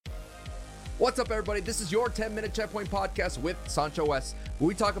What's up, everybody? This is your 10-minute checkpoint podcast with Sancho West, where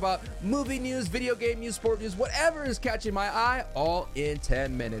we talk about movie news, video game news, sport news, whatever is catching my eye, all in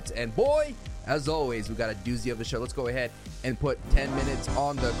 10 minutes. And boy, as always, we got a doozy of the show. Let's go ahead and put 10 minutes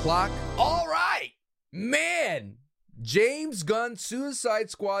on the clock. All right, man. James Gunn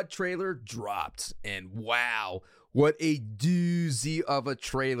Suicide Squad trailer dropped. And wow, what a doozy of a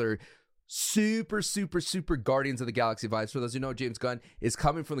trailer. Super Guardians of the Galaxy vibes. For those who know, James Gunn is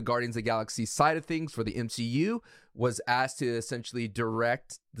coming from the Guardians of the Galaxy side of things for the MCU, was asked to essentially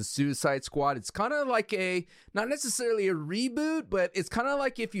direct the Suicide Squad. It's kind of like not necessarily a reboot, but it's kind of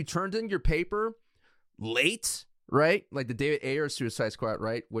like if you turned in your paper late, right? Like the David Ayer Suicide Squad,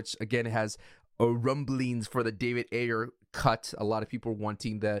 right? Which again has rumblings for the David Ayer cut. A lot of people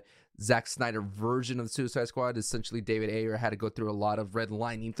wanting the Zack Snyder version of the Suicide Squad. Essentially, David Ayer had to go through a lot of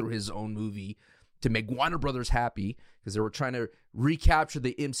redlining through his own movie to make Warner Brothers happy because they were trying to recapture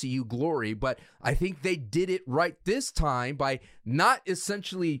the MCU glory. But I think they did it right this time by not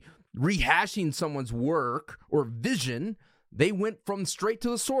essentially rehashing someone's work or vision. They went from straight to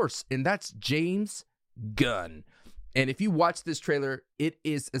the source, and that's James Gunn. And if you watch this trailer, it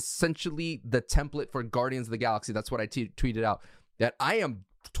is essentially the template for Guardians of the Galaxy. That's what I tweeted out, that I am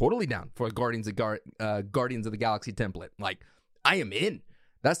totally down for a Guardians of the Galaxy template. Like, I am in.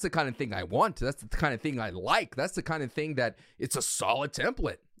 That's the kind of thing I want. That's the kind of thing I like. That's the kind of thing that it's a solid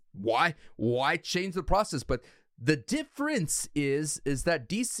template. Why change the process? But the difference is that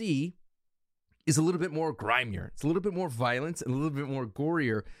DC is a little bit more grimier. It's a little bit more violence and a little bit more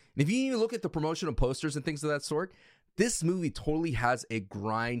gorier. And if you even look at the promotional posters and things of that sort, this movie totally has a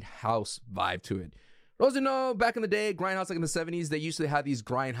Grindhouse vibe to it. For those who know, back in the day, Grindhouse, like in the 70s, they used to have these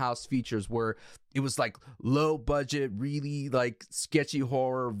Grindhouse features where it was like low budget, really like sketchy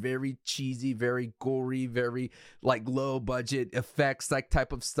horror, very cheesy, very gory, very like low budget effects, like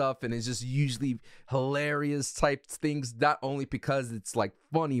type of stuff. And it's just usually hilarious type things, not only because it's like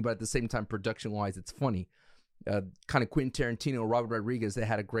funny, but at the same time, production wise, it's funny. Kind of Quentin Tarantino, Robert Rodriguez, they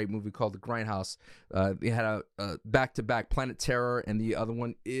had a great movie called The Grindhouse. They had a back-to-back Planet Terror, and the other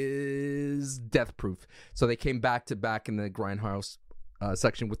one is Death Proof. So they came back-to-back in the Grindhouse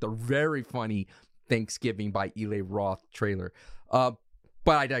section with a very funny Thanksgiving by Eli Roth trailer. But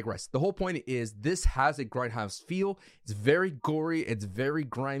I digress. The whole point is this has a Grindhouse feel. It's very gory. It's very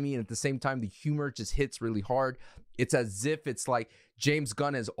grimy. And at the same time, the humor just hits really hard. It's as if it's like James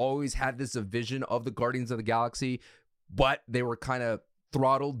Gunn has always had this vision of the Guardians of the Galaxy, but they were kind of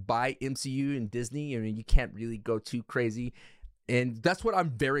throttled by MCU and Disney. I mean, you can't really go too crazy. And that's what I'm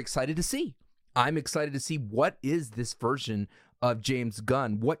very excited to see. I'm excited to see what is this version of James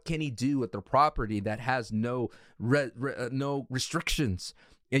Gunn. What can he do with the property that has no restrictions?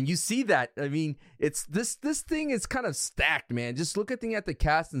 And you see that. I mean, it's this thing is kind of stacked, man. Just looking at the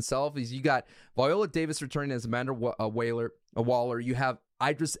cast itself. You got Viola Davis returning as Amanda Waller. You have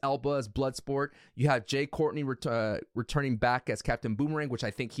Idris Elba as Bloodsport. You have Jai Courtney returning back as Captain Boomerang, which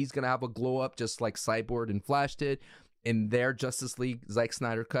I think he's going to have a glow up just like Cyborg and Flash did in their Justice League Zack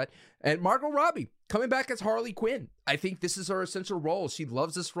Snyder cut. And Margot Robbie coming back as Harley Quinn. I think this is her essential role. She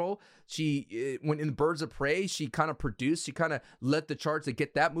loves this role. She, when in Birds of Prey, she kind of led the charge to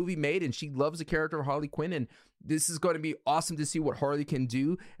get that movie made, and she loves the character of Harley Quinn. And this is going to be awesome to see what Harley can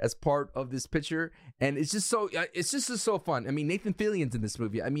do as part of this picture. And it's just so fun. I mean, Nathan Fillion's in this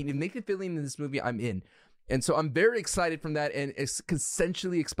movie. I mean, if Nathan Fillion in this movie, I'm in. And so I'm very excited from that. And it's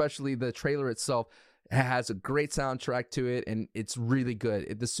essentially, especially the trailer itself, has a great soundtrack to it, and it's really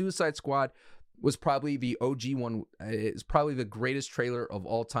good. The Suicide Squad was probably the OG one. It's probably the greatest trailer of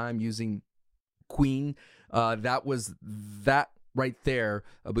all time using Queen. That was that right there,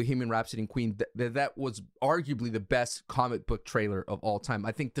 Bohemian Rhapsody and Queen. That was arguably the best comic book trailer of all time.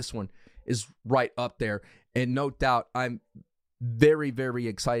 I think this one is right up there, and no doubt, I'm very, very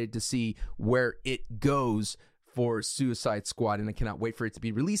excited to see where it goes for Suicide Squad, and I cannot wait for it to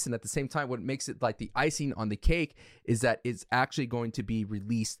be released. And at the same time, what makes it like the icing on the cake is that it's actually going to be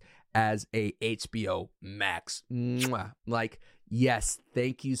released as a HBO Max. Mwah. Like, yes,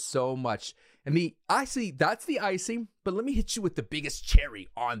 thank you so much. And that's the icing, but let me hit you with the biggest cherry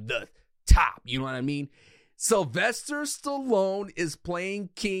on the top. You know what I mean? Sylvester Stallone is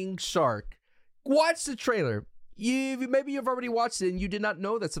playing King Shark. Watch the trailer. Maybe you've already watched it and you did not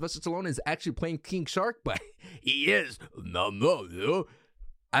know that Sylvester Stallone is actually playing King Shark, but he is. No.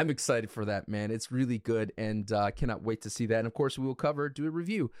 I'm excited for that, man. It's really good, and I cannot wait to see that. And of course, we will do a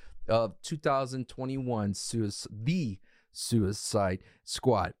review of 2021 The Suicide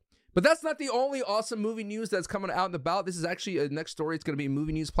Squad. But that's not the only awesome movie news that's coming out and about. This is actually a next story. It's going to be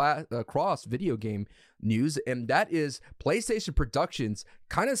movie news across video game news, and that is PlayStation Productions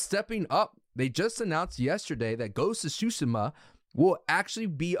kind of stepping up they just announced yesterday that Ghost of Tsushima will actually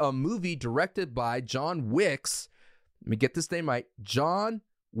be a movie directed by John Wicks. Let me get this name right. John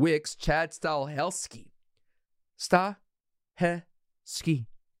Wicks, Chad Stahelski. Stahelski.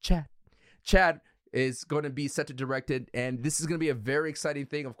 Chad is going to be set to direct it, and this is going to be a very exciting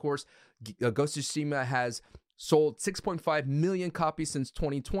thing. Of course, Ghost of Tsushima has sold 6.5 million copies since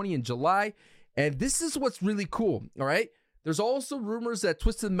 2020 in July, and this is what's really cool, all right? There's also rumors that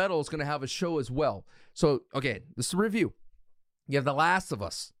Twisted Metal is going to have a show as well. So, okay, this is a review. You have The Last of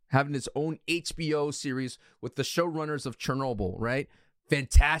Us having its own HBO series with the showrunners of Chernobyl, right?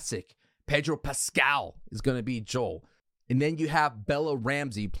 Fantastic. Pedro Pascal is going to be Joel. And then you have Bella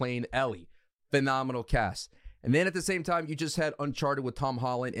Ramsey playing Ellie. Phenomenal cast. And then at the same time, you just had Uncharted with Tom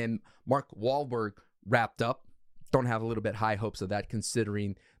Holland and Mark Wahlberg wrapped up. Don't have a little bit high hopes of that,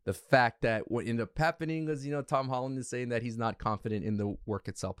 considering the fact that what ended up happening was, Tom Holland is saying that he's not confident in the work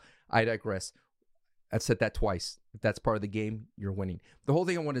itself. I digress. I've said that twice. If that's part of the game, you're winning. The whole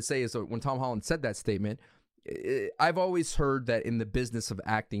thing I want to say is that when Tom Holland said that statement, I've always heard that in the business of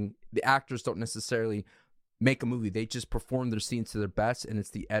acting, the actors don't necessarily make a movie. They just perform their scenes to their best, and it's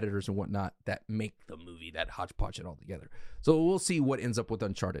the editors and whatnot that make the movie, that hodgepodge it all together. So we'll see what ends up with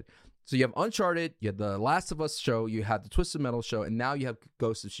Uncharted. So you have Uncharted, you have the Last of Us show, you have the Twisted Metal show, and now you have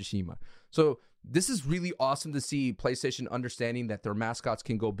Ghost of Tsushima. So this is really awesome to see PlayStation understanding that their mascots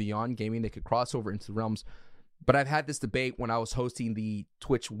can go beyond gaming. They could cross over into the realms. But I've had this debate when I was hosting the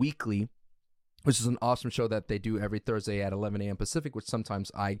Twitch Weekly, which is an awesome show that they do every Thursday at 11 a.m. Pacific, which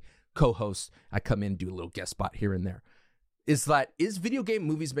sometimes I co-host. I come in and do a little guest spot here and there. Is video game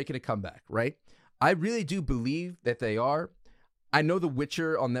movies making a comeback, right? I really do believe that they are. I know The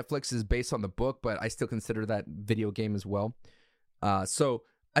Witcher on Netflix is based on the book, but I still consider that video game as well. So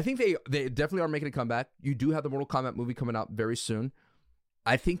I think they definitely are making a comeback. You do have the Mortal Kombat movie coming out very soon.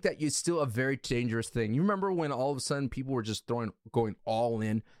 I think that it's still a very dangerous thing. You remember when all of a sudden people were just going all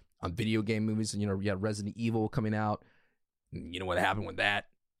in on video game movies, and you had Resident Evil coming out. You know what happened with that?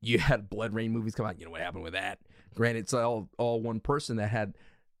 You had Blood Rain movies come out. You know what happened with that? Granted, it's all one person that had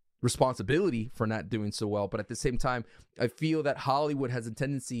responsibility for not doing so well, but at the same time, I feel that Hollywood has a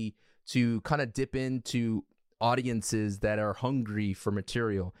tendency to kind of dip into audiences that are hungry for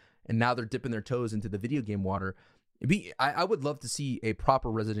material, and now they're dipping their toes into the video game water. I would love to see a proper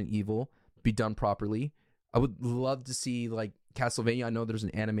Resident Evil be done properly. I would love to see like Castlevania. I know there's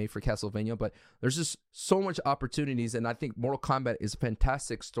an anime for Castlevania, but there's just so much opportunities, and I think Mortal Kombat is a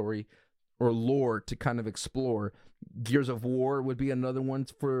fantastic story or lore to kind of explore. Gears of War would be another one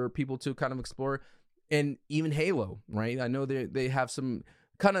for people to kind of explore, and even Halo, right? I know they have some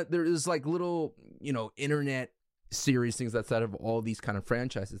kind of, there is like little, internet series, things that's out of all these kind of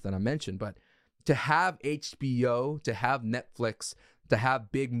franchises that I mentioned, but to have HBO, to have Netflix, to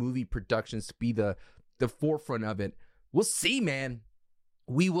have big movie productions to be the forefront of it, we'll see, man.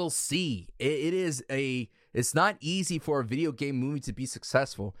 We will see. It's not easy for a video game movie to be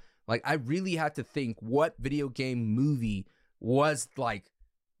successful. Like, I really had to think what video game movie was like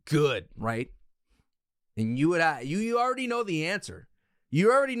good, right? And you already know the answer.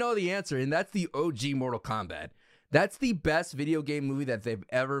 You already know the answer, and that's the OG Mortal Kombat. That's the best video game movie that they've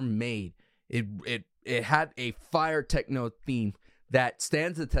ever made. It had a fire techno theme that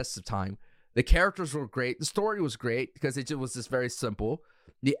stands the test of time. The characters were great. The story was great because it was just very simple.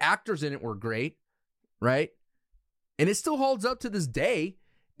 The actors in it were great, right? And it still holds up to this day.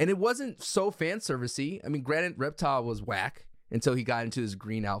 And it wasn't so fan servicey. I mean, granted, Reptile was whack until he got into his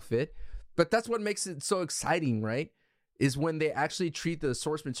green outfit. But that's what makes it so exciting, right? Is when they actually treat the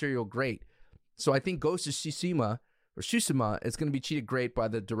source material great. So I think Ghost of Tsushima is going to be treated great by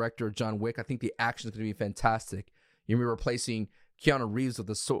the director, John Wick. I think the action is going to be fantastic. You're going to be replacing Keanu Reeves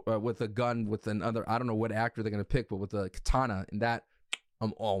with a gun with another, I don't know what actor they're going to pick, but with a katana, and that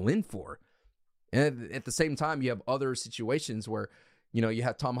I'm all in for. And at the same time, you have other situations where, you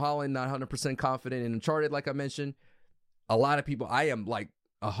have Tom Holland not 100% confident in Uncharted, like I mentioned. A lot of people, I am like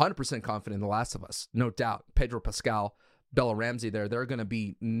 100% confident in The Last of Us, no doubt. Pedro Pascal, Bella Ramsey they're going to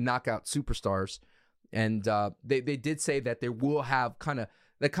be knockout superstars. And they did say that they will have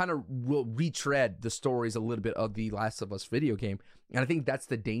will retread the stories a little bit of the Last of Us video game. And I think that's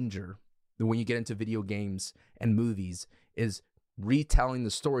the danger when you get into video games and movies, is retelling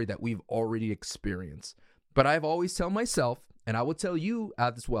the story that we've already experienced. But I've always tell myself, and I will tell you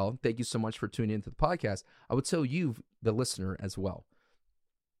as well, thank you so much for tuning into the podcast, I would tell you, the listener, as well.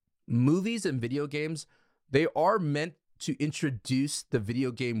 Movies and video games, they are meant to introduce the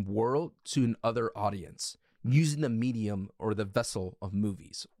video game world to another audience using the medium or the vessel of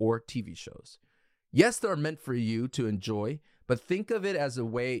movies or TV shows. Yes, they're meant for you to enjoy, but think of it as a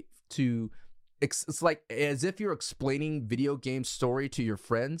way to, it's like as if you're explaining video game story to your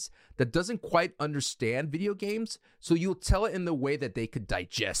friends that doesn't quite understand video games. So you'll tell it in the way that they could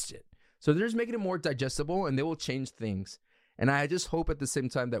digest it. So they're just making it more digestible, and they will change things. And I just hope at the same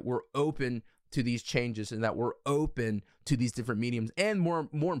time that we're open to these changes, and that we're open to these different mediums, and more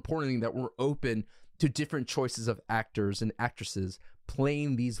importantly, that we're open to different choices of actors and actresses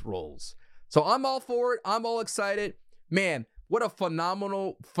playing these roles. So I'm all for it. I'm all excited. Man, what a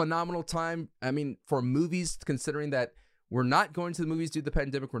phenomenal time. I mean, for movies, considering that we're not going to the movies due to the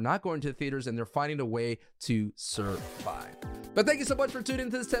pandemic, we're not going to the theaters, and they're finding a way to survive. But thank you so much for tuning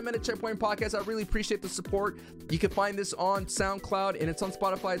into this 10-minute Checkpoint podcast. I really appreciate the support. You can find this on SoundCloud, and it's on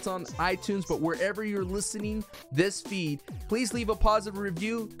Spotify, it's on iTunes, but wherever you're listening this feed, please leave a positive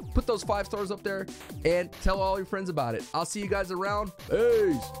review, put those 5 stars up there, and tell all your friends about it. I'll see you guys around.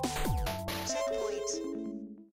 Peace.